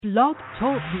Blog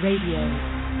Talk Radio.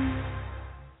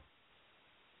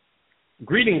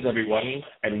 Greetings, everyone,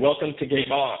 and welcome to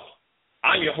Game On.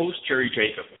 I'm your host, Jerry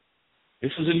Jacob. This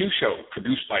is a new show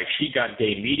produced by She Got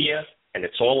Game Media, and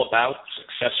it's all about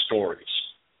success stories.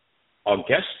 Our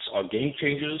guests are game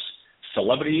changers,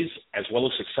 celebrities, as well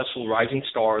as successful rising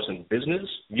stars in business,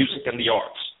 music, and the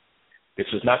arts. This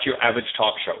is not your average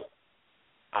talk show.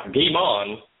 On Game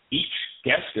On, each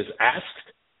guest is asked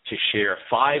to share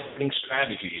 5 winning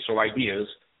strategies or ideas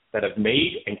that have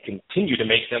made and continue to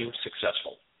make them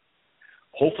successful.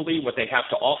 Hopefully what they have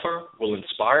to offer will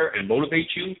inspire and motivate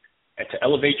you and to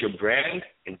elevate your brand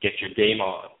and get your game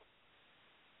on.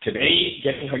 Today,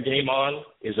 getting her game on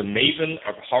is a maven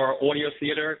of horror audio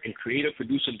theater and creative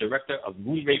producer director of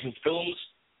Moonraven Films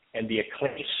and the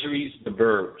acclaimed series The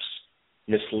Burbs,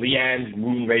 Miss Liane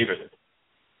Moonraven.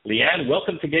 Liane,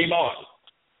 welcome to Game On.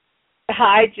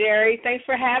 Hi, Jerry. Thanks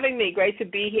for having me. Great to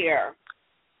be here.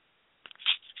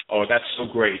 Oh, that's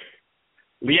so great.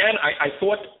 Liane, I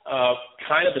thought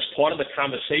kind of as part of the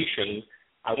conversation,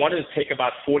 I wanted to take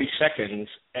about 40 seconds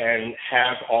and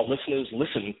have our listeners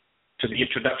listen to the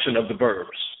introduction of the Burbs.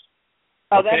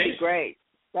 Oh, okay? That'd be great.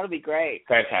 That'll be great.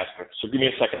 Fantastic. So give me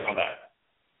a second on that.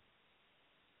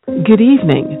 Good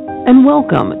evening, and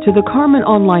welcome to the Carmen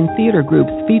Online Theater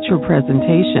Group's feature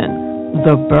presentation,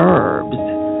 The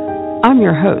Burbs. I'm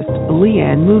your host,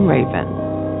 Liane Moonraven.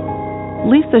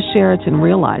 Lisa Sheraton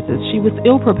realizes she was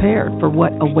ill-prepared for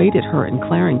what awaited her in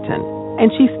Clarington,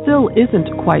 and she still isn't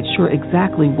quite sure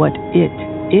exactly what it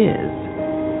is.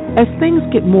 As things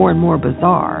get more and more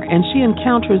bizarre, and she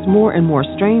encounters more and more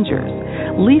strangers,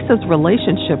 Lisa's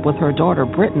relationship with her daughter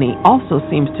Brittany also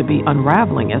seems to be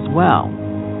unraveling as well.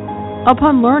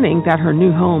 Upon learning that her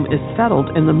new home is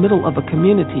settled in the middle of a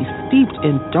community steeped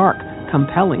in dark,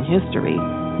 compelling history,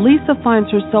 Lisa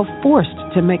finds herself forced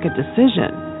to make a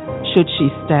decision. Should she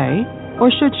stay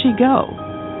or should she go?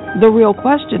 The real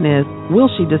question is, will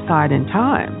she decide in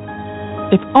time?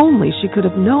 If only she could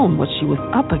have known what she was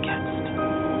up against.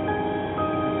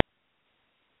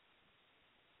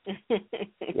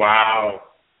 Wow.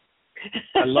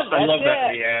 I love that,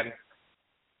 Liane.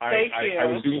 Thank you. I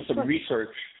was doing some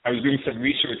research.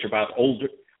 About older.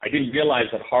 I didn't realize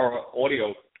that horror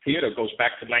audio theater goes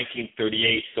back to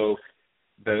 1938. So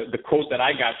the quote that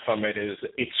I got from it is,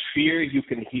 "It's fear you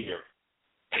can hear."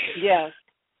 Yes.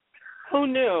 Who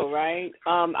knew, right?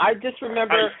 I just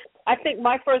remember, I think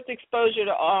my first exposure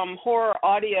to horror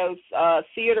audio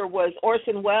theater was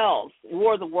Orson Welles'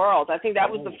 War of the Worlds. I think that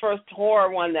was the first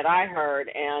horror one that I heard,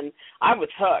 and I was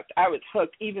hooked. I was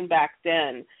hooked even back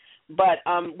then. But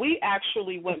we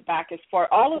actually went back as far.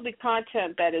 All of the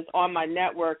content that is on my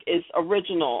network is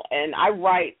original, and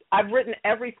I've written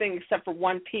everything except for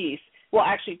one piece. Well,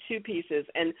 actually 2 pieces,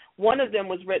 and one of them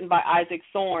was written by Isaac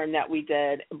Thorne that we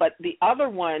did, but the other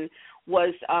one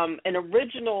was an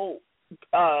original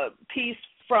piece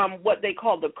from what they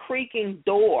call The Creaking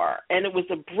Door, and it was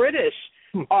a British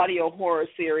audio horror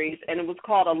series, and it was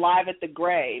called Alive at the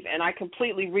Grave, and I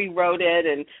completely rewrote it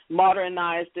and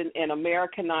modernized it and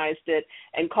Americanized it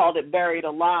and called it Buried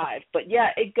Alive. But, yeah,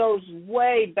 it goes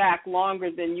way back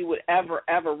longer than you would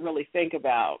ever really think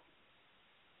about.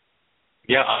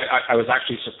 Yeah, I was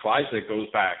actually surprised that it goes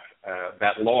back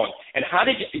that long. And how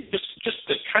did you, just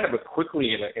to kind of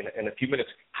quickly in a few minutes,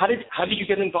 how did you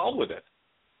get involved with it?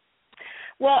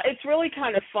 Well, it's really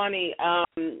kind of funny.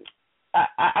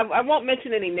 I won't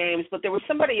mention any names, but there was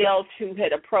somebody else who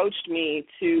had approached me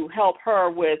to help her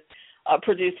with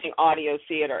producing audio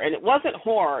theater, and it wasn't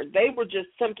horror. They were just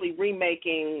simply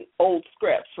remaking old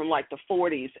scripts from like the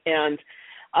 40s, and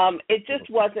it just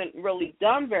wasn't really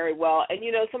done very well. And,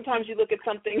 you know, sometimes you look at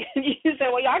something and you say,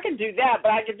 well, yeah, I can do that,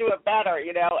 but I can do it better,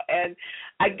 you know. And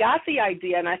I got the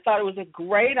idea, and I thought it was a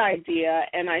great idea,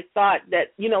 and I thought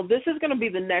that, you know, this is going to be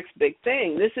the next big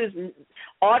thing. This is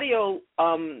audio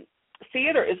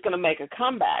theater is going to make a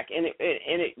comeback, and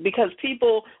it because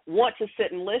people want to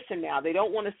sit and listen now. They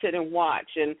don't want to sit and watch,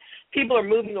 and people are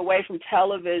moving away from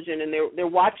television, and they're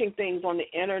watching things on the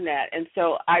internet. And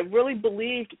so I really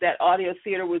believed that audio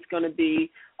theater was going to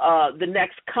be the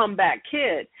next comeback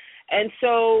kid. And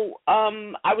so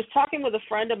I was talking with a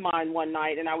friend of mine one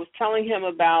night, and I was telling him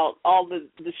about all the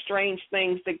strange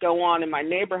things that go on in my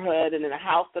neighborhood and in the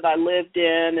house that I lived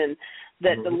in, and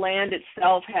that the land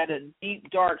itself had a deep,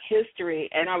 dark history.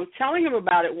 And I was telling him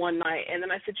about it one night, and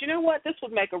then I said, you know what, this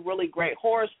would make a really great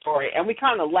horror story. And we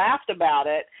kind of laughed about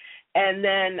it. And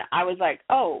then I was like,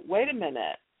 oh, wait a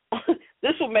minute.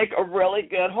 this will make a really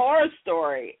good horror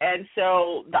story. And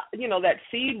so, that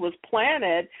seed was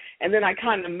planted, and then I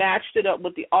kind of matched it up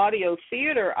with the audio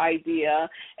theater idea,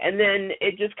 and then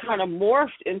it just kind of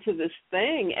morphed into this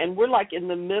thing, and we're like in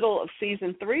the middle of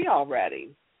season 3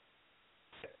 already.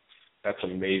 That's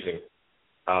amazing.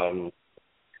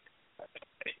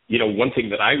 One thing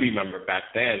that I remember back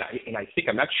then, I think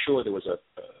I'm not sure there was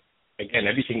again,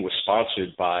 everything was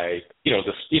sponsored by,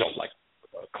 like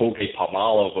Colgate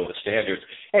Palmolive or the Standards.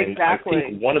 Exactly. And I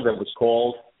think one of them was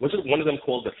called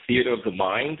the Theater of the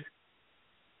Mind?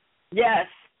 Yes.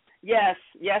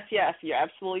 You're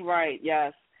absolutely right.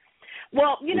 Yes.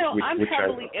 Well, I'm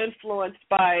heavily influenced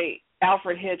by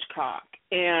Alfred Hitchcock,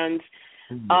 and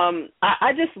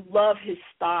I just love his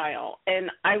style, and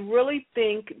I really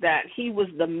think that he was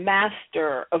the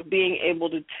master of being able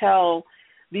to tell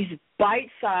these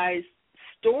bite-sized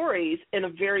stories in a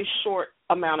very short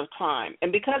amount of time.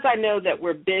 And because I know that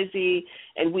we're busy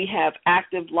and we have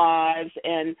active lives,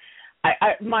 and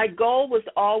my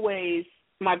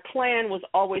plan was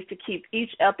always to keep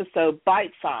each episode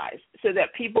bite-sized so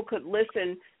that people could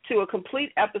listen to a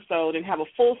complete episode and have a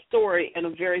full story in a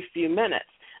very few minutes.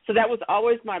 So that was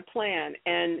always my plan.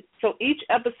 And so each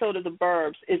episode of The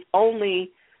Burbs is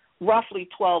only roughly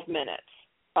 12 minutes,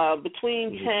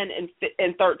 between 10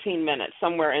 and 13 minutes,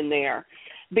 somewhere in there.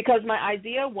 Because my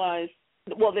idea was,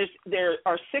 there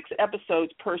are 6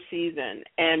 episodes per season,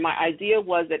 and my idea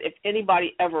was that if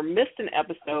anybody ever missed an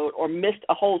episode or missed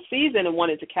a whole season and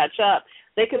wanted to catch up,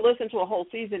 they could listen to a whole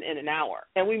season in an hour.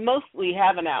 And we mostly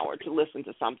have an hour to listen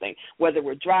to something, whether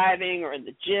we're driving or in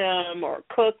the gym or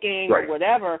cooking or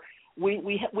whatever.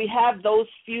 We have those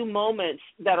few moments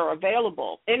that are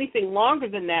available. Anything longer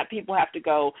than that, people have to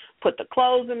go put the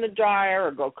clothes in the dryer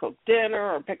or go cook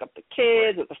dinner or pick up the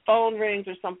kids or the phone rings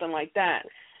or something like that.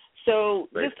 So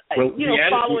just,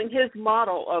 following his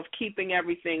model of keeping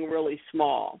everything really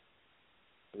small.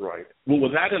 Right. Well,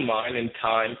 with that in mind, in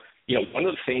time, one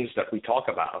of the things that we talk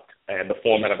about and the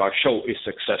format of our show is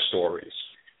success stories.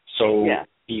 So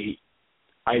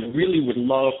I really would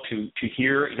love to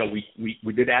hear,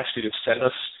 we did ask you to send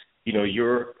us,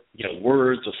 your,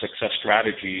 words or success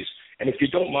strategies. And if you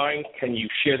don't mind, can you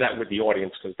share that with the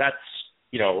audience? Because that's,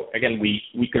 again,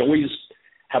 we could always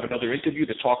have another interview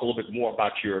to talk a little bit more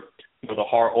about your, the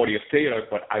horror audio theater,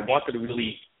 but I wanted to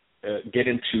really get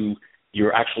into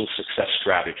your actual success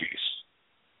strategies.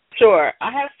 Sure.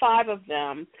 I have 5 of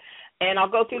them, and I'll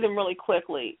go through them really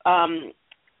quickly.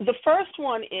 The first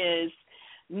one is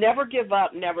never give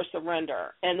up, never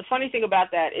surrender. And the funny thing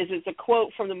about that is it's a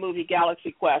quote from the movie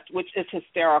Galaxy Quest, which is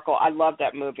hysterical. I love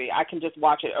that movie. I can just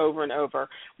watch it over and over.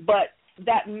 But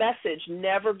that message,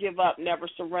 never give up, never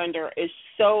surrender, is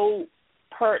so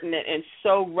pertinent and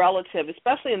so relative,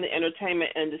 especially in the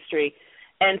entertainment industry.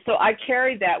 And so I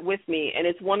carry that with me, and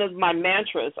it's one of my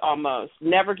mantras almost,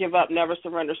 never give up, never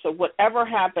surrender. So whatever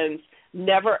happens,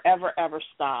 never, ever, ever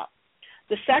stop.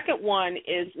 The second one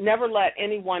is never let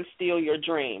anyone steal your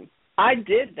dream. I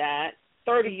did that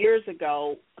 30 years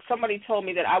ago. Somebody told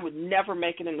me that I would never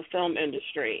make it in the film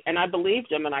industry, and I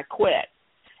believed him, and I quit.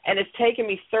 And it's taken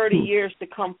me 30 years to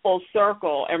come full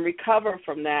circle and recover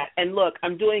from that. And look,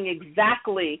 I'm doing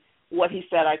exactly what he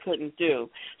said I couldn't do.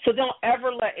 So don't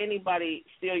ever let anybody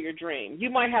steal your dream.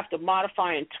 You might have to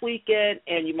modify and tweak it,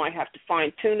 and you might have to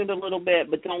fine-tune it a little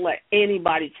bit, but don't let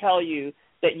anybody tell you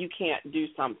that you can't do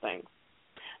something.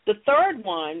 The third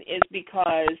one is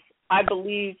because I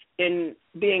believe in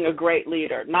being a great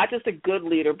leader, not just a good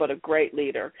leader, but a great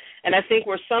leader. And I think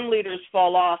where some leaders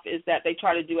fall off is that they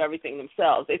try to do everything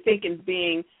themselves. They think in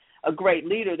being a great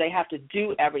leader, they have to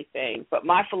do everything. But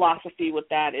my philosophy with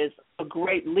that is a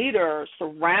great leader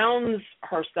surrounds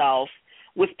herself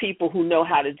with people who know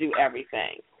how to do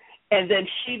everything. And then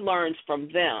she learns from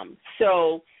them.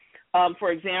 So,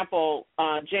 for example,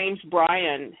 James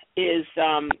Bryan is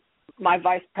my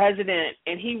vice president,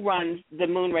 and he runs the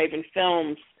Moonraven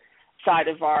Films side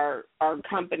of our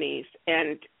companies.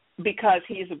 And because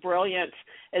he's a brilliant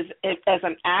as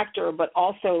an actor, but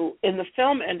also in the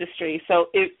film industry, so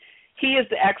he is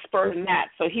the expert in that.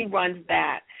 So he runs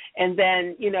that. And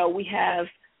then, we have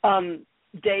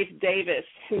Dave Davis,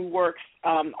 who works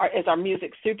as our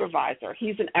music supervisor.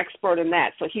 He's an expert in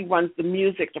that, so he runs the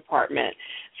music department.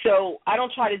 So I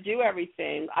don't try to do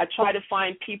everything. I try to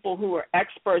find people who are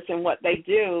experts in what they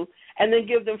do and then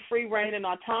give them free rein and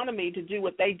autonomy to do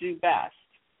what they do best,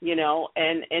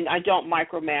 and I don't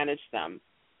micromanage them.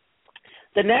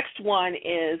 The next one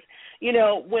is,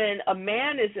 when a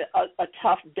man is a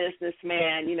tough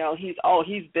businessman,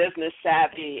 he's business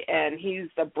savvy and he's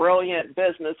a brilliant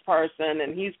business person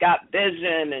and he's got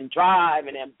vision and drive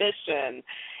and ambition.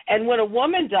 And when a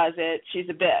woman does it, she's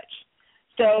a bitch.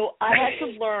 So I had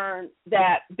to learn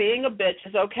that being a bitch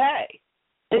is okay.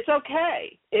 It's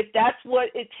okay if that's what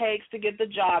it takes to get the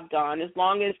job done, as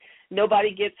long as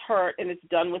nobody gets hurt and it's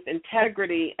done with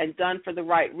integrity and done for the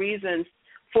right reasons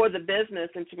for the business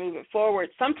and to move it forward.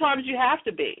 Sometimes you have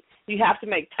to be. You have to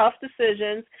make tough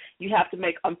decisions. You have to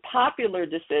make unpopular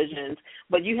decisions,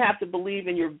 but you have to believe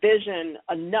in your vision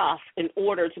enough in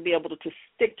order to be able to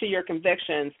stick to your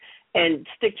convictions and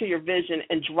stick to your vision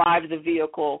and drive the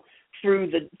vehicle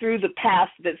through the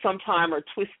paths that sometimes are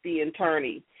twisty and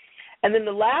turny. And then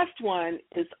the last one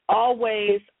is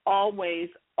always, always,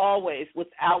 always,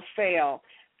 without fail,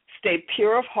 stay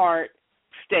pure of heart,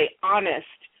 stay honest,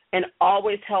 and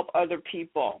always help other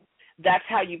people. That's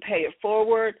how you pay it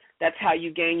forward. That's how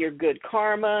you gain your good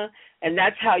karma. And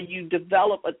that's how you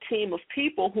develop a team of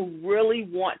people who really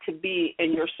want to be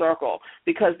in your circle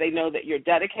because they know that you're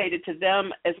dedicated to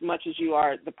them as much as you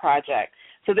are the project.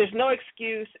 So there's no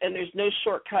excuse and there's no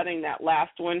shortcutting that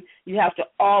last one. You have to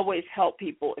always help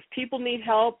people. If people need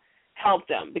help, help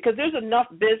them because there's enough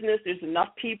business, there's enough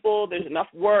people, there's enough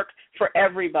work for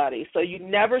everybody. So you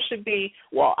never should be,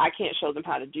 well, I can't show them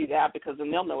how to do that because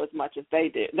then they'll know as much as they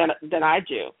do than I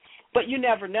do. But you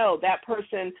never know. That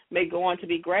person may go on to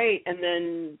be great and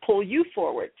then pull you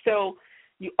forward. So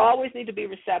you always need to be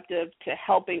receptive to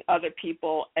helping other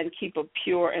people and keep a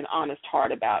pure and honest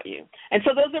heart about you. And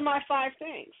so those are my 5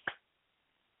 things.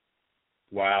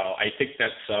 Wow, I think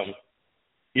that's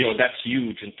that's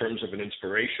huge in terms of an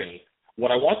inspiration.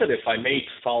 What I wanted, if I may,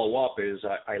 to follow up is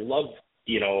I love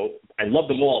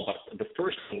them all, but the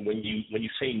first one, when you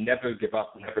say never give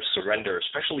up, never surrender,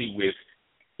 especially with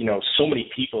so many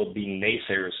people being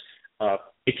naysayers,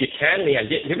 if you can, Liane,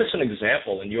 give us an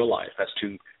example in your life as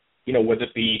to whether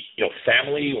it be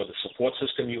family or the support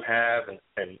system you have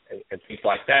and things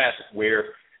like that, where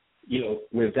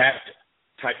with that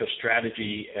type of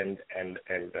strategy and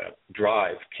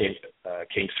drive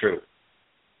came through.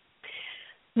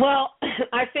 Well,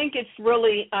 I think it's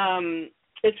really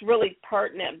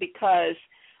pertinent because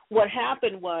what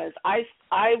happened was I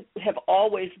have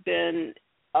always been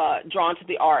drawn to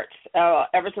the arts.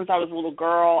 Ever since I was a little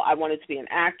girl, I wanted to be an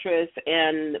actress,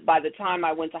 and by the time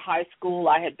I went to high school,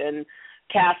 I had been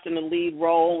cast in a lead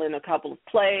role in a couple of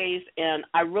plays, and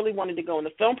I really wanted to go into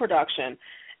film production.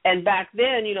 And back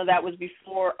then, that was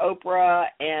before Oprah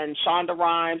and Shonda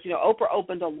Rhimes. Oprah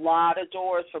opened a lot of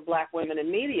doors for black women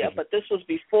in media, but this was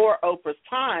before Oprah's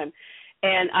time.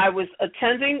 And I was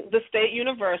attending the state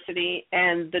university,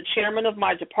 and the chairman of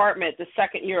my department, the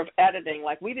second year of editing,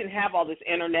 we didn't have all this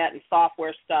internet and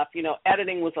software stuff.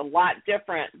 Editing was a lot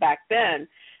different back then.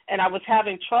 And I was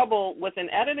having trouble with an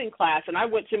editing class, and I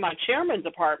went to my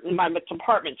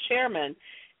department chairman,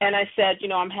 and I said,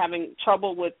 I'm having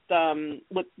trouble with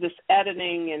this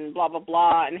editing and blah, blah,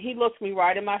 blah. And he looked me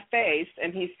right in my face,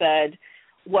 and he said,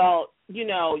 well,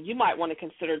 you might want to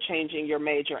consider changing your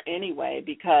major anyway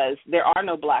because there are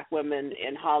no black women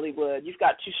in Hollywood. You've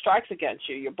got 2 strikes against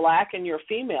you. You're black and you're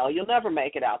female. You'll never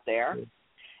make it out there.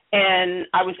 And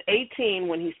I was 18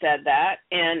 when he said that,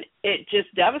 and it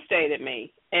just devastated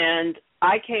me. And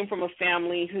I came from a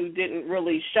family who didn't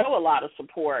really show a lot of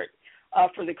support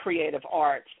for the creative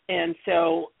arts. And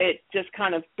so it just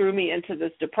kind of threw me into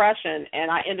this depression,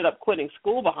 and I ended up quitting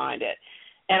school behind it.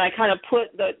 And I kind of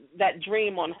put that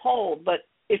dream on hold. But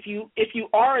if you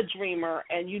are a dreamer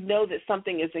and you know that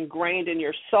something is ingrained in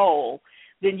your soul,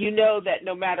 then you know that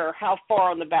no matter how far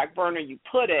on the back burner you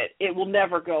put it, it will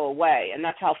never go away. And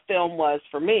that's how film was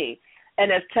for me.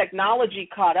 And as technology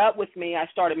caught up with me, I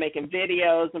started making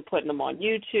videos and putting them on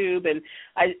YouTube. And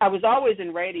I was always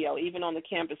in radio, even on the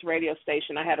campus radio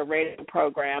station. I had a radio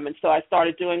program. And so I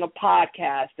started doing a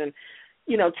podcast. And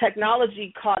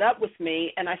technology caught up with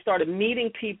me, and I started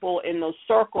meeting people in those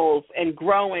circles and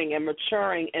growing and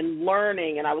maturing and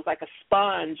learning, and I was like a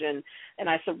sponge, and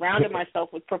I surrounded myself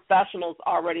with professionals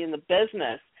already in the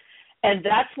business. And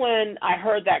that's when I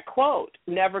heard that quote,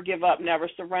 never give up, never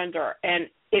surrender. And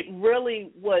it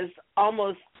really was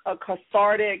almost a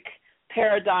cathartic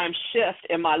paradigm shift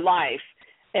in my life,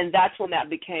 and that's when that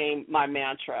became my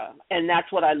mantra, and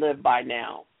that's what I live by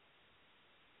now.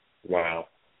 Wow.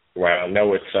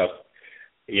 No, it's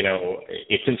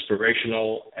it's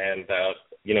inspirational, and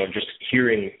just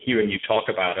hearing you talk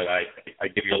about it, I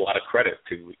give you a lot of credit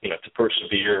to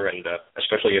persevere, and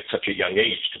especially at such a young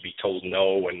age to be told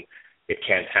no, and it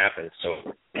can't happen.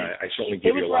 So I certainly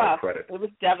give you a lot of credit. It was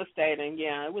devastating.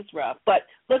 Yeah, it was rough. But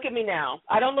look at me now.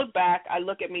 I don't look back. I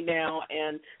look at me now.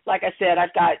 And like I said,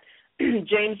 I've got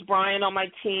James Bryan on my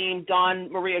team, Dahjn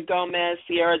Maria Gomez,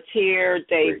 Siara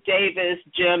Dave Davis,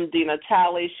 Jim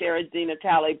DiNatale, Shara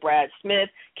DiNatale, Brad Smith,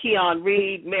 Keon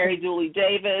Reed, Mary Dooley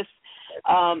Davis,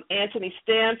 Anthony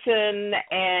Stanton,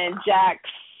 and Jax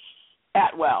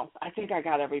Atwell. I think I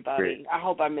got everybody. Great. I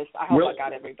hope I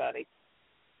got everybody.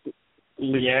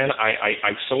 Liane,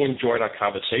 I so enjoyed our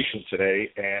conversation today,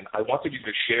 and I wanted you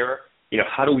to share,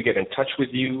 how do we get in touch with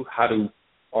you? How do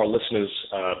our listeners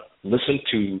listen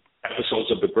to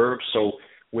episodes of The Burbs? So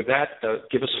with that,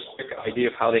 give us a quick idea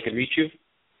of how they can reach you.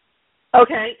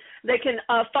 Okay. They can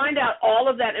find out all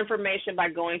of that information by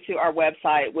going to our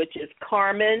website, which is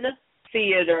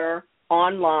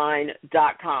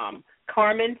CarmenTheaterOnline.com.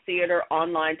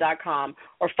 CarmenTheaterOnline.com,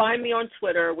 or find me on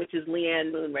Twitter, which is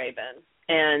Liane Moonraven,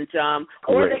 and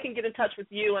or they can get in touch with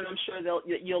you, and I'm sure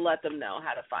you'll let them know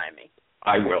how to find me.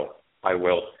 I will.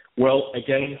 Well,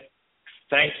 again,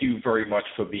 thank you very much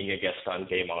for being a guest on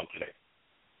Game On today.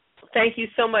 Thank you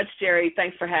so much, Jerry.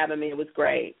 Thanks for having me. It was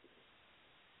great.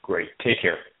 Great. Take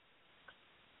care.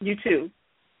 You too.